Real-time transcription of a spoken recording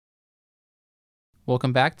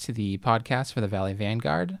Welcome back to the podcast for the Valley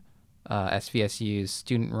Vanguard, SVSU's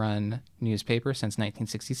student-run newspaper since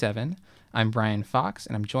 1967. I'm Brian Fox,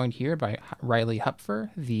 and I'm joined here by Riley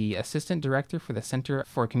Hupfer, the Assistant Director for the Center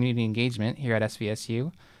for Community Engagement here at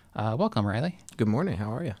SVSU. Welcome, Riley. Good morning.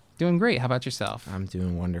 How are you? Doing great. How about yourself? I'm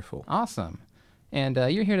doing wonderful. Awesome. And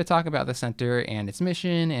you're here to talk about the center and its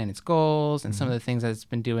mission and its goals and some of the things that it's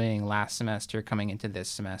been doing last semester coming into this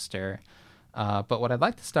semester. But what I'd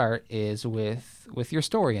like to start is with your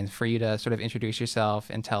story and for you to sort of introduce yourself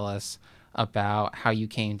and tell us about how you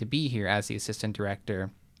came to be here as the assistant director.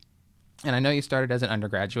 And I know you started as an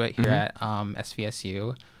undergraduate here at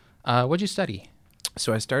SVSU. What'd you study?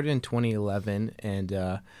 So I started in 2011, and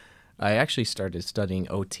I actually started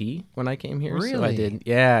studying OT when I came here. Really? So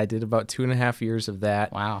I did about 2.5 years of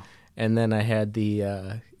that. Wow. And then I had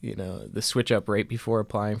the switch up right before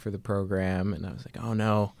applying for the program, and I was like, oh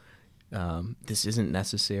no. This isn't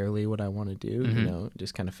necessarily what I want to do,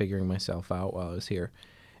 just kind of figuring myself out while I was here.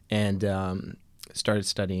 And started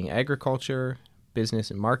studying agriculture,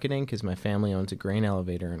 business, and marketing because my family owns a grain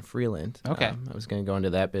elevator in Freeland. Okay. I was going to go into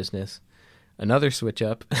that business. Another switch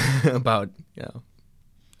up about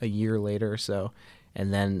a year later or so,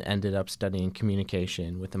 and then ended up studying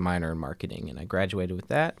communication with a minor in marketing. And I graduated with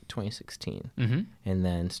that in 2016, and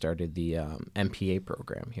then started the MPA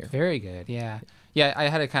program here. Very good. Yeah. Yeah, I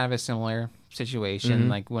had a kind of a similar situation.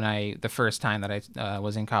 Like the first time that I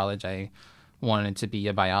was in college, I wanted to be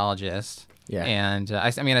a biologist. Yeah. And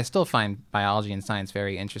I still find biology and science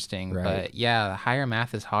very interesting. Right. But yeah, higher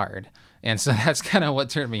math is hard. And so that's kind of what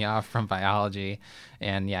turned me off from biology.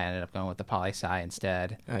 And yeah, I ended up going with the poli-sci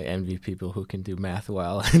instead. I envy people who can do math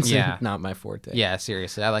well. It's not my forte. Yeah,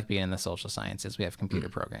 seriously. I like being in the social sciences. We have computer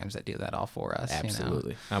programs that do that all for us.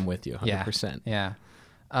 Absolutely. I'm with you 100%. Yeah.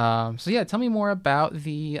 Tell me more about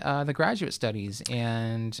the graduate studies.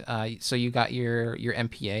 And so you got your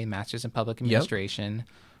MPA, Master's in Public Administration.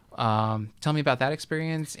 Yep. Tell me about that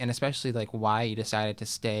experience and especially like why you decided to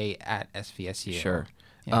stay at SVSU. Sure.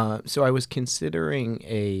 Yeah. So I was considering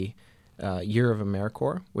a year of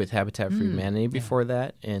AmeriCorps with Habitat for Humanity before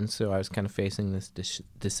that. And so I was kind of facing this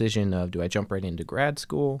decision of, do I jump right into grad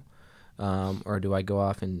school or do I go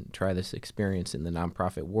off and try this experience in the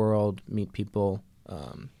nonprofit world, meet people,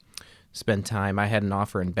 spend time. I had an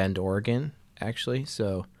offer in Bend, Oregon, actually,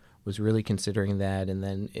 so was really considering that. And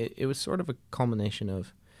then it was sort of a culmination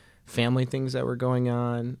of family things that were going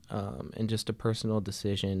on and just a personal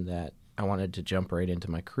decision that I wanted to jump right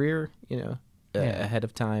into my career, ahead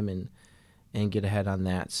of time and get ahead on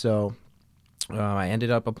that. So I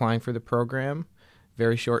ended up applying for the program,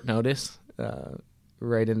 very short notice,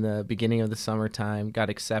 right in the beginning of the summertime, got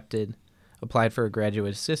accepted, applied for a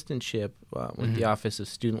graduate assistantship with the Office of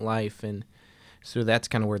Student Life. And so that's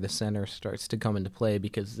kind of where the center starts to come into play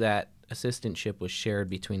because that assistantship was shared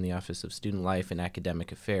between the Office of Student Life and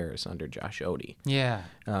Academic Affairs under Josh Odie. Yeah.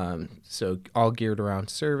 So all geared around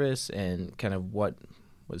service and kind of what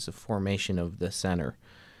was the formation of the center.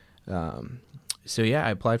 I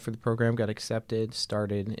applied for the program, got accepted,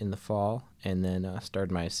 started in the fall, and then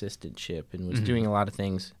started my assistantship and was doing a lot of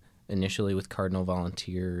things initially with Cardinal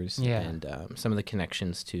Volunteers and some of the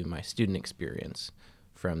connections to my student experience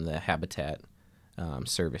from the Habitat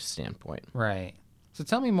service standpoint. Right. So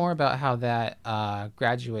tell me more about how that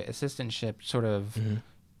graduate assistantship sort of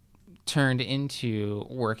turned into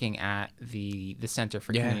working at the Center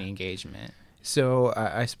for Community Engagement. So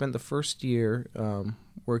I spent the first year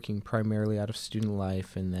working primarily out of student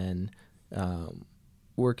life and then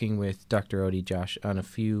working with Dr. Odie, Josh, on a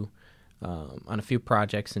few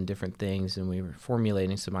projects and different things, and we were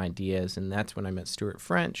formulating some ideas, and that's when I met Stuart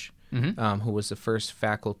French, who was the first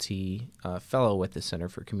faculty fellow with the Center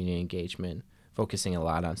for Community Engagement, focusing a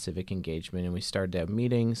lot on civic engagement, and we started to have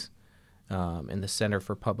meetings, and the Center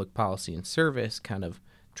for Public Policy and Service kind of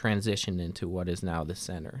transitioned into what is now the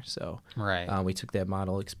center. So we took that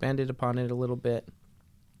model, expanded upon it a little bit,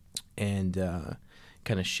 and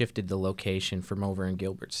kind of shifted the location from over in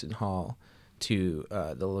Gilbertson Hall to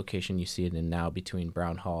the location you see it in now between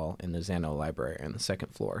Brown Hall and the Zano Library on the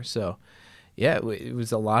second floor. So, it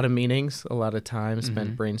was a lot of meetings, a lot of time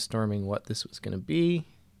spent brainstorming what this was going to be,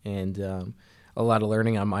 and a lot of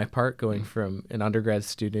learning on my part going from an undergrad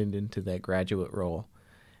student into that graduate role,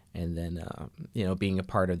 and then, being a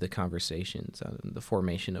part of the conversations on the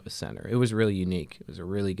formation of a center. It was really unique. It was a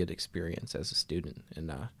really good experience as a student,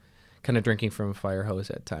 and kind of drinking from a fire hose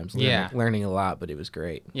at times, learning a lot, but it was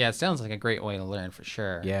great. Yeah, it sounds like a great way to learn for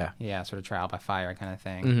sure. Yeah. Yeah, sort of trial by fire kind of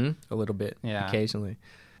thing. A little bit, occasionally.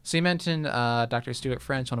 So you mentioned Dr. Stuart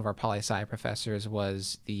French, one of our poli-sci professors,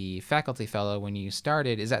 was the faculty fellow when you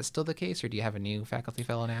started. Is that still the case, or do you have a new faculty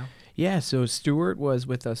fellow now? Yeah, so Stuart was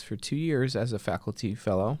with us for 2 years as a faculty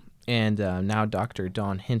fellow, and now Dr.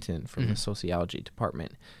 Dawn Hinton from the sociology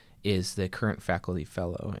department is the current faculty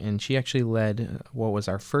fellow. And she actually led what was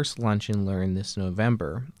our first Lunch and Learn this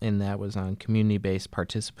November, and that was on community-based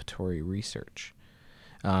participatory research.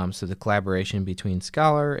 So the collaboration between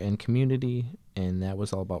scholar and community, and that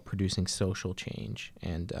was all about producing social change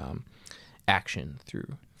and action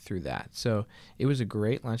through that. So it was a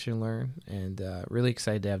great Lunch and Learn, and really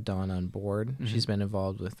excited to have Dawn on board. She's been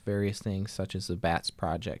involved with various things such as the BATS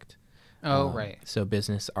project. Oh, right. So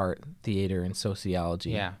business, art, theater, and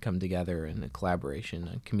sociology come together in a collaboration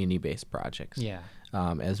on community-based projects. Yeah.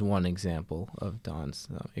 As one example of Dawn's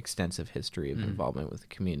extensive history of involvement with the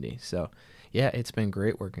community. So, yeah, it's been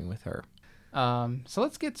great working with her. So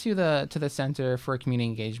let's get to the Center for Community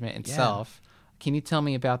Engagement itself. Can you tell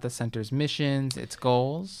me about the center's missions, its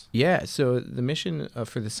goals? Yeah, so the mission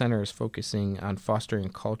for the center is focusing on fostering a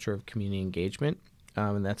culture of community engagement,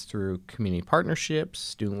 and that's through community partnerships,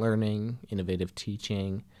 student learning, innovative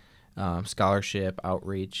teaching, scholarship,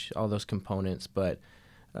 outreach, all those components. But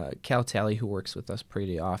Cal Talley, who works with us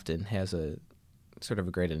pretty often, has a sort of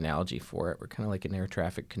a great analogy for it. We're kind of like an air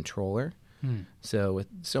traffic controller. So with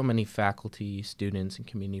so many faculty, students, and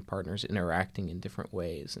community partners interacting in different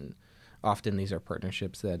ways, and often these are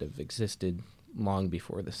partnerships that have existed long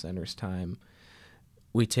before the center's time,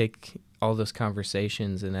 we take all those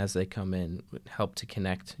conversations, and as they come in, help to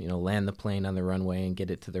connect, land the plane on the runway and get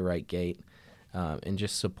it to the right gate, and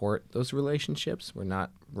just support those relationships. We're not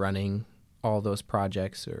running all those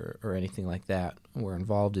projects or anything like that. We're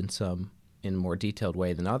involved in some in a more detailed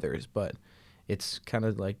way than others, but it's kind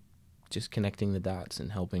of like just connecting the dots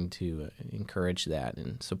and helping to encourage that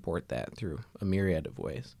and support that through a myriad of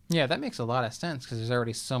ways. Yeah, that makes a lot of sense because there's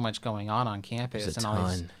already so much going on campus and all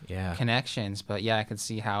these connections. But yeah, I could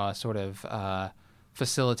see how a sort of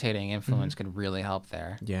facilitating influence could really help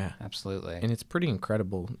there. Yeah, absolutely. And it's pretty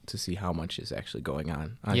incredible to see how much is actually going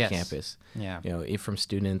on campus. Yeah, from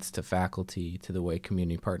students to faculty to the way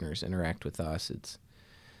community partners interact with us.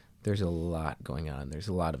 There's a lot going on. There's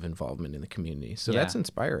a lot of involvement in the community, so that's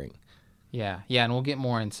inspiring. Yeah, and we'll get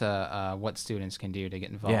more into what students can do to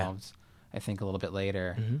get involved, I think, a little bit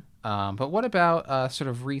later. But what about sort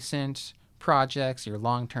of recent projects, your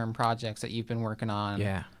long-term projects that you've been working on?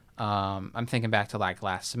 Yeah. I'm thinking back to like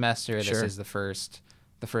last semester. This is the first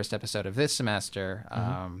episode of this semester.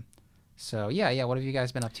 So yeah, what have you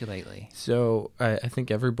guys been up to lately? So I think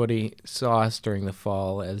everybody saw us during the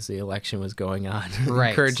fall as the election was going on,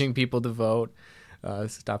 right. Encouraging people to vote.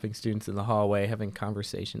 Stopping students in the hallway, having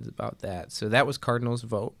conversations about that. So that was Cardinals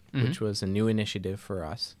Vote, which was a new initiative for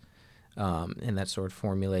us. And that sort of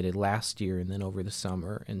formulated last year and then over the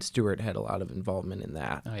summer. And Stuart had a lot of involvement in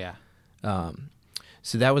that. Oh, yeah.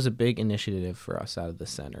 So that was a big initiative for us out of the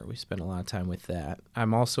center. We spent a lot of time with that.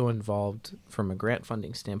 I'm also involved from a grant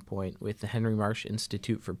funding standpoint with the Henry Marsh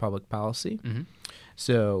Institute for Public Policy.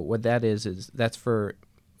 So what that is that's for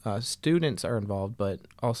students are involved, but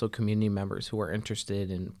also community members who are interested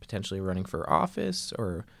in potentially running for office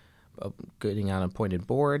or getting on appointed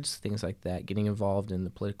boards, things like that, getting involved in the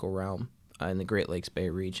political realm in the Great Lakes Bay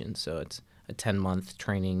region. So it's a 10-month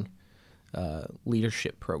training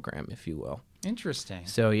leadership program, if you will. Interesting.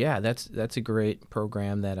 So, yeah, that's a great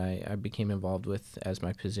program that I became involved with as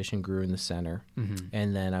my position grew in the center.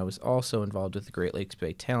 And then I was also involved with the Great Lakes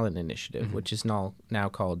Bay Talent Initiative, which is now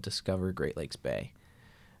called Discover Great Lakes Bay.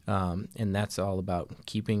 And that's all about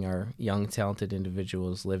keeping our young, talented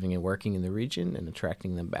individuals living and working in the region and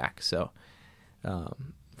attracting them back. So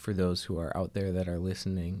for those who are out there that are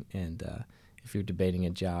listening and if you're debating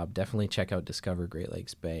a job, definitely check out Discover Great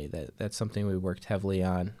Lakes Bay. That's something we worked heavily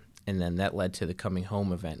on. And then that led to the Coming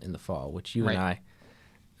Home event in the fall, which you and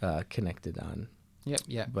I connected on.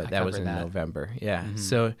 Yep. But that was in November. Yeah.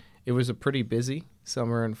 So it was a pretty busy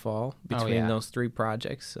summer and fall between those three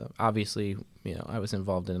projects. So obviously, I was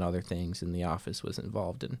involved in other things, and the office was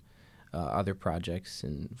involved in other projects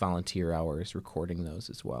and volunteer hours, recording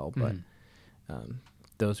those as well. But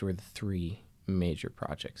those were the three major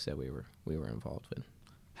projects that we were involved in.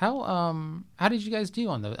 How did you guys do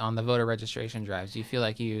on the voter registration drives? Do you feel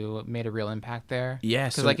like you made a real impact there? Yeah.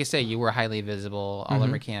 Because like you say, you were highly visible all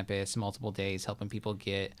over campus, multiple days, helping people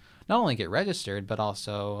not only get registered, but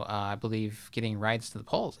also, I believe, getting rides to the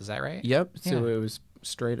polls. Is that right? Yep. So it was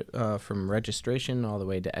straight from registration all the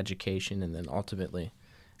way to education, and then ultimately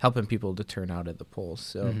helping people to turn out at the polls.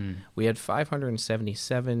 So we had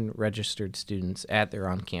 577 registered students at their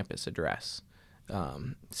on-campus address.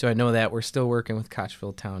 So I know that we're still working with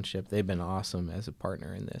Kochville Township. They've been awesome as a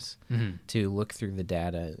partner in this to look through the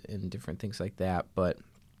data and different things like that. But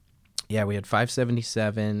yeah, we had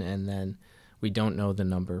 577, and then we don't know the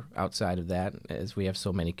number outside of that, as we have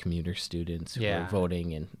so many commuter students who are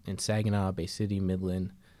voting in Saginaw, Bay City,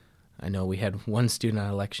 Midland. I know we had one student on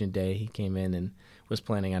election day. He came in and was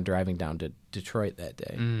planning on driving down to Detroit that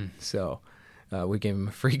day. So we gave him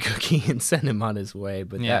a free cookie and sent him on his way.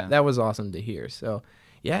 But that was awesome to hear. So,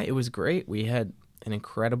 yeah, it was great. We had an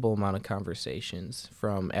incredible amount of conversations,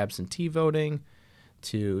 from absentee voting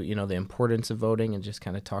to, the importance of voting and just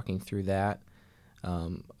kind of talking through that.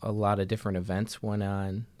 A lot of different events went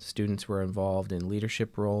on. Students were involved in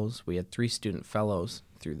leadership roles. We had 3 student fellows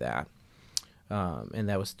through that. And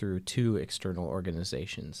that was through 2 external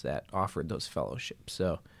organizations that offered those fellowships.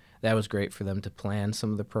 So that was great for them to plan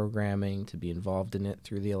some of the programming, to be involved in it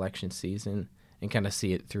through the election season, and kind of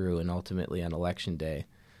see it through. And ultimately on election day,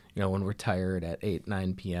 when we're tired at 8,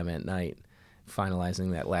 9 p.m. at night,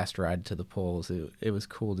 finalizing that last ride to the polls, it was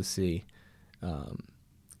cool to see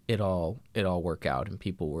it all work out, and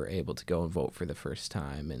people were able to go and vote for the first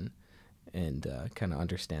time and kind of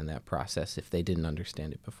understand that process if they didn't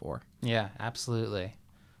understand it before. Yeah, absolutely.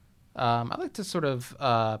 I'd like to sort of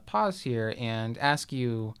pause here and ask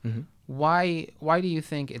you, why do you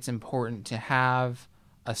think it's important to have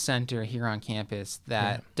a center here on campus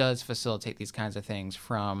that does facilitate these kinds of things,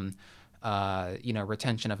 from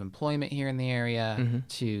retention of employment here in the area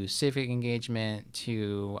to civic engagement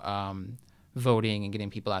to voting and getting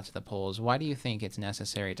people out to the polls? Why do you think it's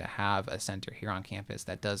necessary to have a center here on campus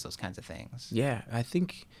that does those kinds of things? Yeah, I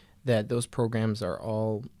think that those programs are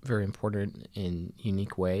all very important in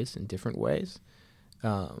unique ways, in different ways.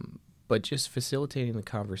 But just facilitating the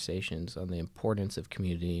conversations on the importance of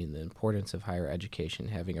community and the importance of higher education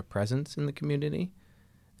having a presence in the community,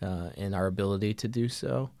 and our ability to do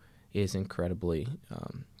so is incredibly,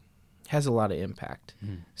 has a lot of impact.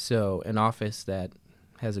 So an office that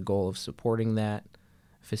has a goal of supporting that,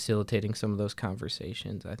 facilitating some of those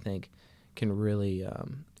conversations, I think can really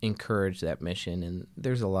encourage that mission. And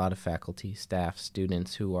there's a lot of faculty, staff,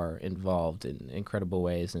 students who are involved in incredible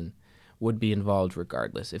ways and would be involved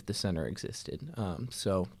regardless if the center existed.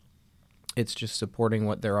 So it's just supporting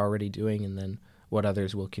what they're already doing, and then what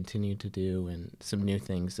others will continue to do, and some new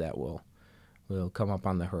things that will come up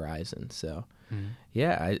on the horizon. So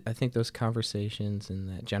yeah, I think those conversations and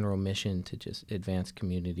that general mission to just advance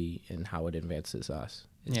community and how it advances us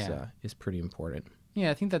is pretty important. Yeah,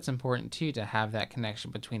 I think that's important too, to have that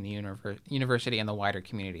connection between the university and the wider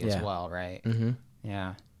community as well, right?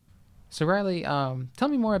 Yeah. So Riley, tell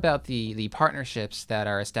me more about the partnerships that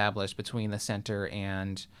are established between the center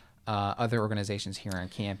and other organizations here on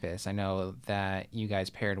campus. I know that you guys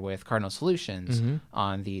paired with Cardinal Solutions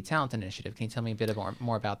on the Talent Initiative. Can you tell me a bit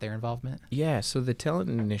more about their involvement? Yeah, so the Talent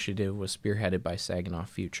Initiative was spearheaded by Saginaw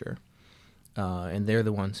Future. And they're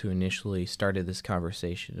the ones who initially started this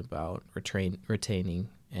conversation about retaining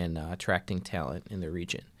and attracting talent in the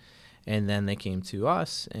region. And then they came to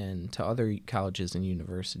us and to other colleges and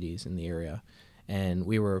universities in the area, and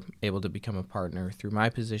we were able to become a partner through my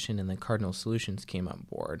position, and then Cardinal Solutions came on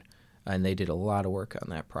board, and they did a lot of work on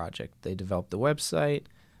that project. They developed the website,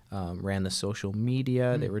 ran the social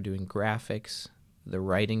media, they were doing graphics, the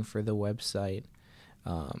writing for the website,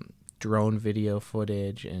 drone video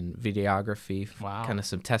footage and videography, kind of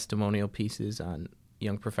some testimonial pieces on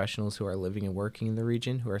young professionals who are living and working in the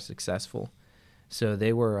region who are successful. So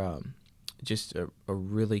they were just a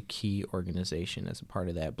really key organization as a part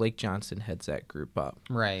of that. Blake Johnson heads that group up.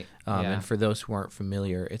 Right. And for those who aren't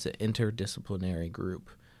familiar, it's an interdisciplinary group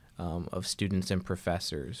of students and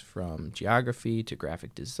professors, from geography to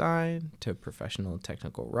graphic design to professional and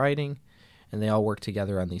technical writing. And they all work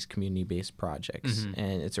together on these community-based projects.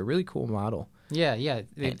 And it's a really cool model. Yeah.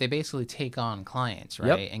 They basically take on clients,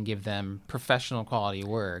 right? And give them professional quality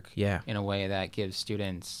work in a way that gives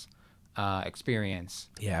students experience.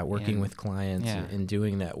 Yeah, working with clients and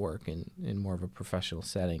doing that work in more of a professional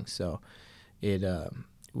setting. So it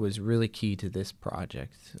was really key to this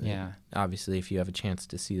project. Yeah. And obviously, if you have a chance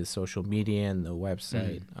to see the social media and the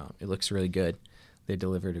website, it looks really good. They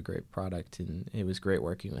delivered a great product, and it was great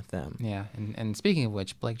working with them. Yeah, and speaking of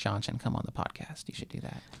which, Blake Johnson, come on the podcast. You should do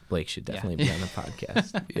that. Blake should definitely be on the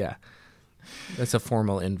podcast. Yeah. That's a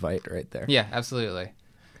formal invite right there. Yeah, absolutely.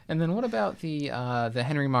 And then what about the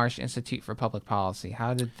Henry Marsh Institute for Public Policy?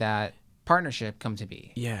 How did that partnership come to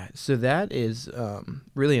be? Yeah, so that is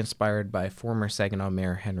really inspired by former Saginaw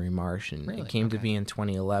Mayor Henry Marsh, and it came to be in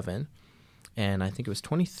 2011. And I think it was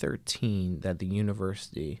 2013 that the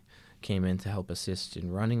university came in to help assist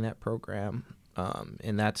in running that program.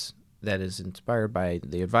 And that's that is inspired by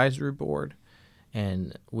the advisory board,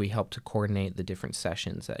 and we help to coordinate the different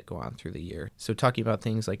sessions that go on through the year. So talking about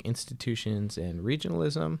things like institutions and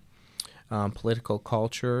regionalism, political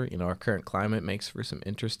culture, our current climate makes for some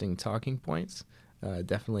interesting talking points.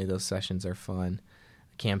 Definitely those sessions are fun.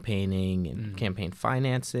 Campaigning and campaign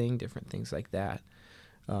financing, different things like that.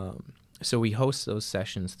 So we host those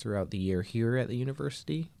sessions throughout the year here at the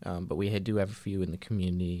university, but we do have a few in the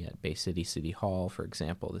community at Bay City Hall, for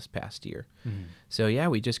example, this past year. So yeah,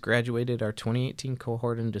 we just graduated our 2018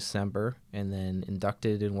 cohort in December and then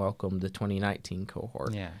inducted and welcomed the 2019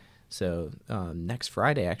 cohort. Yeah. So next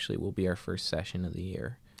Friday actually will be our first session of the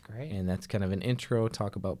year. Great. And that's kind of an intro,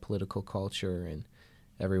 talk about political culture, and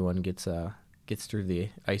everyone gets through the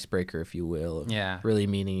icebreaker, if you will, of really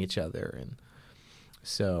meeting each other. And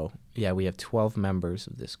so, yeah, we have 12 members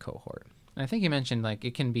of this cohort. And I think you mentioned,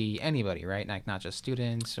 it can be anybody, right? Like, not just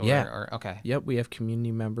students or... Yeah. Or, okay. Yep, we have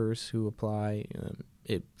community members who apply.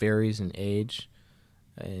 It varies in age.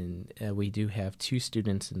 And we do have 2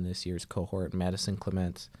 students in this year's cohort, Madison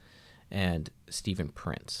Clements and Stephen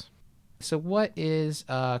Prince. So what is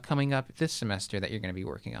coming up this semester that you're going to be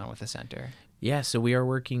working on with the center? Yeah, so we are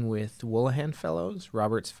working with Woolahan Fellows,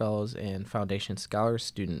 Roberts Fellows, and Foundation Scholars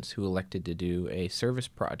students who elected to do a service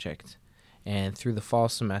project. And through the fall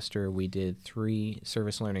semester, we did 3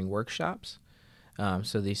 service learning workshops.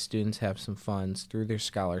 So these students have some funds through their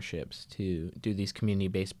scholarships to do these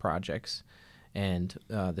community-based projects. And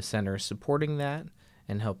the center is supporting that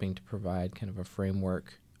and helping to provide kind of a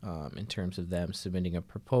framework in terms of them submitting a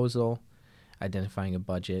proposal, identifying a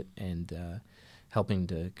budget, and helping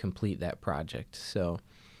to complete that project. So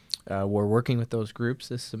we're working with those groups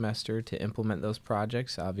this semester to implement those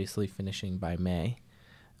projects, obviously finishing by May.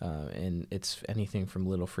 And it's anything from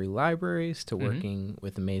little free libraries to working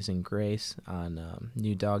with Amazing Grace on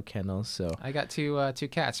new dog kennels. So I got two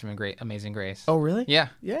cats from Amazing Grace. Oh, really? Yeah.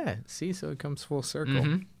 Yeah. See, so it comes full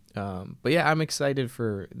circle. But yeah, I'm excited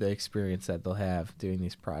for the experience that they'll have doing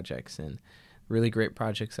these projects, and really great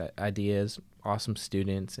projects, ideas, awesome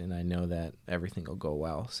students, and I know that everything will go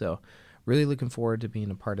well. So really looking forward to being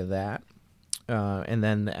a part of that. And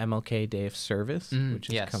then the MLK Day of Service, which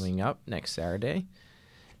is coming up next Saturday.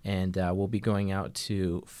 And we'll be going out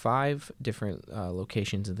to 5 different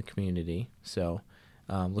locations in the community. So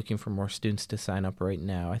looking for more students to sign up right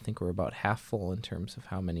now. I think we're about half full in terms of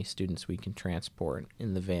how many students we can transport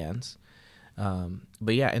in the vans.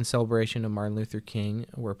 But yeah, in celebration of Martin Luther King,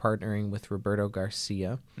 we're partnering with Roberto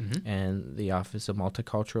Garcia and the Office of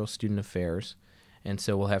Multicultural Student Affairs. And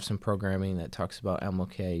so we'll have some programming that talks about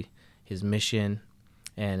MLK, his mission,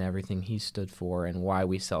 and everything he stood for, and why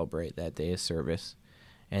we celebrate that day of service.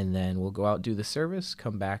 And then we'll go out, do the service,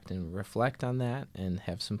 come back and reflect on that, and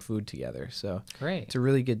have some food together. So great. It's a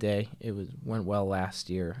really good day. It went well last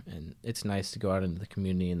year, and it's nice to go out into the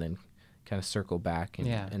community and then kind of circle back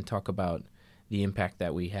and talk about the impact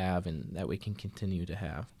that we have and that we can continue to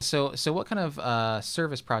have. So what kind of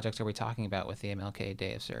service projects are we talking about with the MLK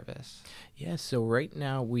Day of Service? Yeah, so right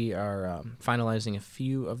now we are finalizing a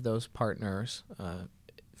few of those partners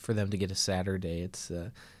for them to get a Saturday. It's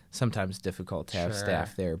sometimes difficult to have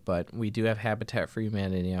staff there, but we do have Habitat for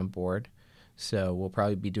Humanity on board. So we'll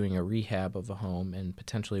probably be doing a rehab of a home and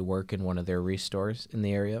potentially work in one of their restores in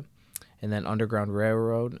the area. And then Underground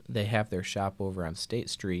Railroad, they have their shop over on State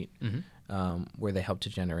Street where they help to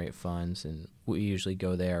generate funds. And we usually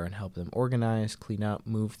go there and help them organize, clean up,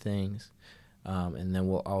 move things. And then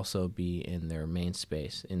we'll also be in their main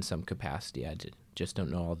space in some capacity. I just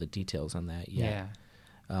don't know all the details on that yet.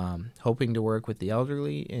 Yeah. Hoping to work with the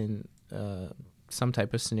elderly in some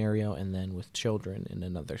type of scenario, and then with children in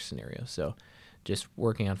another scenario. So just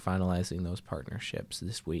working on finalizing those partnerships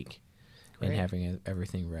this week. Great. And having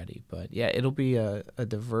everything ready. But yeah, it'll be a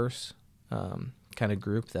diverse kind of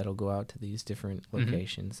group that'll go out to these different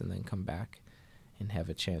locations and then come back and have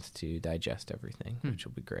a chance to digest everything, which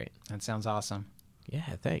will be great. That sounds awesome.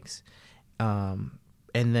 Yeah, thanks. And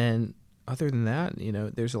then other than that,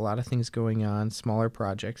 there's a lot of things going on, smaller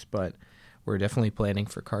projects, but we're definitely planning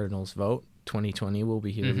for Cardinals Vote. 2020 will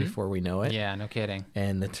be here before we know it. Yeah, no kidding.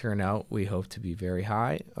 And the turnout, we hope to be very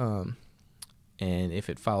high. And if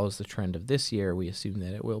it follows the trend of this year, we assume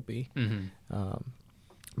that it will be.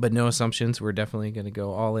 But no assumptions. We're definitely going to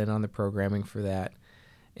go all in on the programming for that,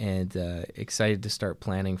 and excited to start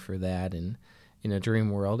planning for that. And in a dream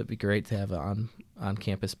world, it'd be great to have an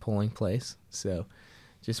on-campus polling place. So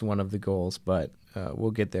just one of the goals, but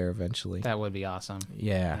we'll get there eventually. That would be awesome.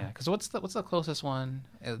 Yeah. Because what's the closest one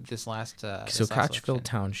this last So last Kochville election?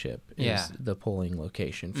 Township is the polling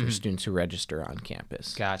location for students who register on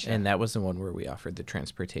campus. Gotcha. And that was the one where we offered the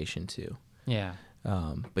transportation to. Yeah.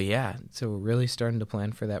 But yeah, so we're really starting to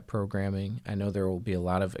plan for that programming. I know there will be a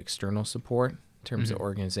lot of external support in terms of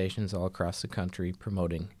organizations all across the country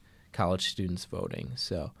promoting college students voting.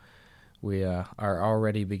 So we are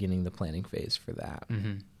already beginning the planning phase for that,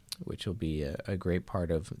 which will be a great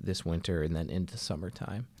part of this winter and then into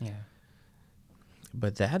summertime. Yeah.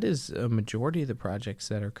 But that is a majority of the projects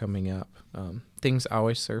that are coming up. Things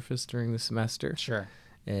always surface during the semester. Sure.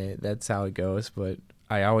 That's how it goes. But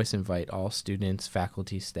I always invite all students,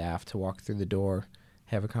 faculty, staff to walk through the door,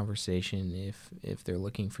 have a conversation if they're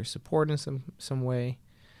looking for support in some way,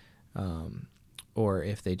 or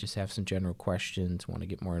if they just have some general questions, want to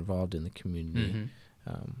get more involved in the community.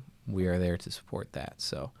 We are there to support that.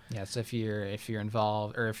 So yeah, so if you're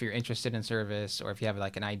involved, or if you're interested in service, or if you have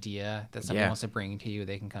like an idea that someone wants to bring to you,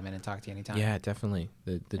 they can come in and talk to you anytime. Yeah, definitely.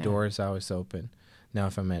 The door is always open. Now,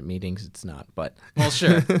 if I'm at meetings, it's not, but well,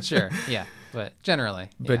 sure, yeah, but generally,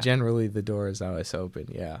 generally the door is always open.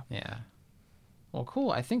 Yeah. Well,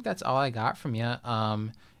 cool. I think that's all I got from you.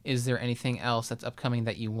 Is there anything else that's upcoming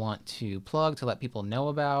that you want to plug to let people know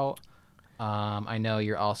about? I know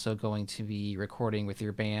you're also going to be recording with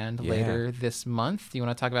your band later this month. Do you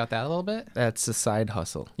want to talk about that a little bit? That's a side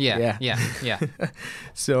hustle. Yeah.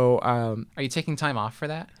 So, are you taking time off for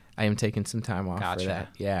that? I am taking some time off for that.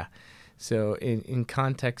 Yeah. So, in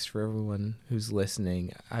context for everyone who's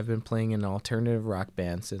listening, I've been playing in an alternative rock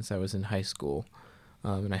band since I was in high school,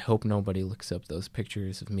 and I hope nobody looks up those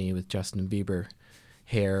pictures of me with Justin Bieber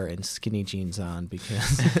hair and skinny jeans on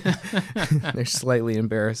because they're slightly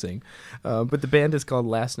embarrassing. But the band is called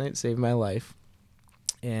Last Night Saved My Life,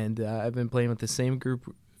 and I've been playing with the same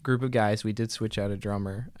group of guys. We did switch out a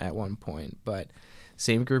drummer at one point, but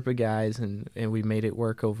same group of guys, and we made it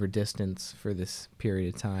work over distance for this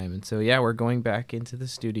period of time. And so yeah, we're going back into the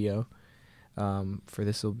studio for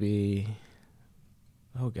this will be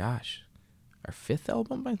our 5th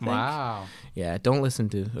album, I think. Wow. Yeah, don't listen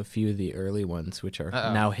to a few of the early ones, which are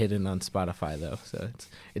now hidden on Spotify, though. So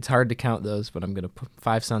it's hard to count those, but I'm going to put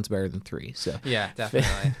 5 sounds better than 3. So yeah,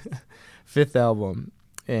 definitely. 5th album.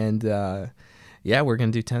 And we're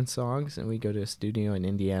going to do 10 songs, and we go to a studio in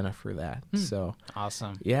Indiana for that. So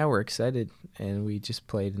awesome. Yeah, we're excited. And we just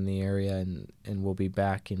played in the area, and we'll be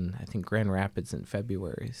back in, I think, Grand Rapids in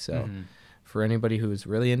February. So for anybody who's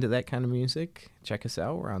really into that kind of music, check us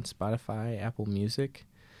out. We're on Spotify, Apple Music.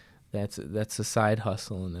 That's a side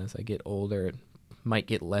hustle, and as I get older, it might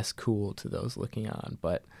get less cool to those looking on.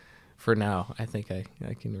 But for now, I think I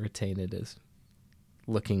can retain it as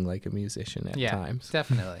looking like a musician at times.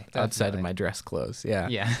 Definitely. Outside of my dress clothes,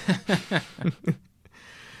 yeah.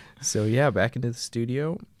 So yeah, back into the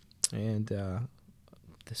studio, and the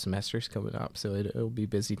semester's coming up, so it'll be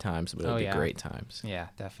busy times, but it'll be great times. Yeah,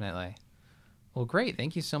 definitely. Well, great.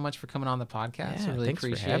 Thank you so much for coming on the podcast. Yeah, I really thanks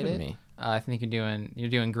appreciate for having it. me. I think you're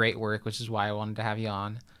doing great work, which is why I wanted to have you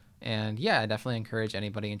on. And yeah, I definitely encourage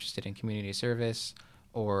anybody interested in community service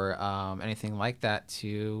or anything like that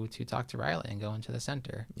to talk to Riley and go into the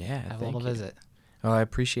center. Yeah, have a little visit. Oh, I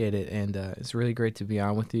appreciate it, and it's really great to be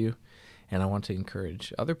on with you. And I want to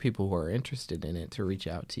encourage other people who are interested in it to reach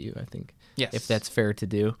out to you, I think. Yes. If that's fair to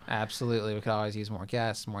do. Absolutely. We could always use more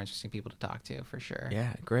guests, more interesting people to talk to, for sure.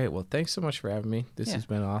 Yeah, great. Well, thanks so much for having me. This has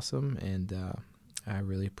been awesome, and I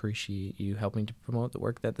really appreciate you helping to promote the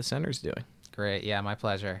work that the center's doing. Great. Yeah, my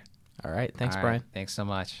pleasure. All right. Thanks, Brian. Thanks so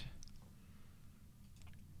much.